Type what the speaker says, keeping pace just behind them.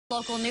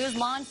Local news,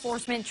 law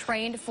enforcement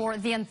trained for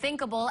the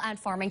unthinkable at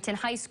Farmington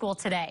High School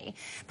today.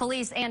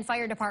 Police and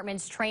fire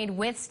departments trained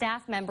with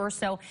staff members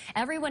so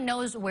everyone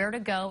knows where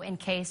to go in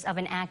case of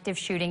an active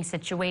shooting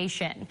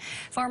situation.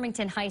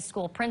 Farmington High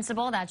School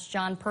principal, that's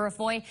John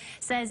Purifoy,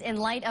 says in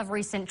light of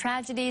recent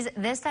tragedies,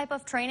 this type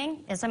of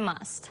training is a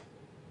must.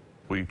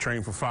 We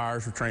train for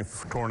fires, we train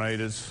for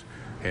tornadoes,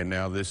 and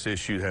now this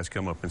issue has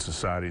come up in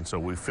society, and so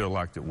we feel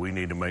like that we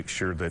need to make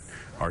sure that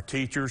our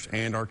teachers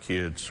and our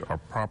kids are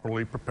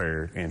properly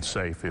prepared and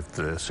safe if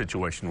the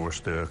situation was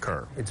to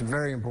occur. It's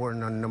very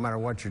important, no matter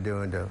what you're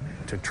doing,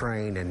 to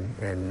train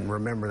and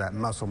remember that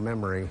muscle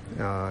memory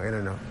in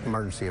an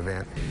emergency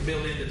event.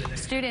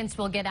 Students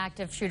will get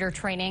active shooter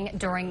training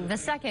during the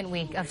second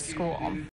week of school.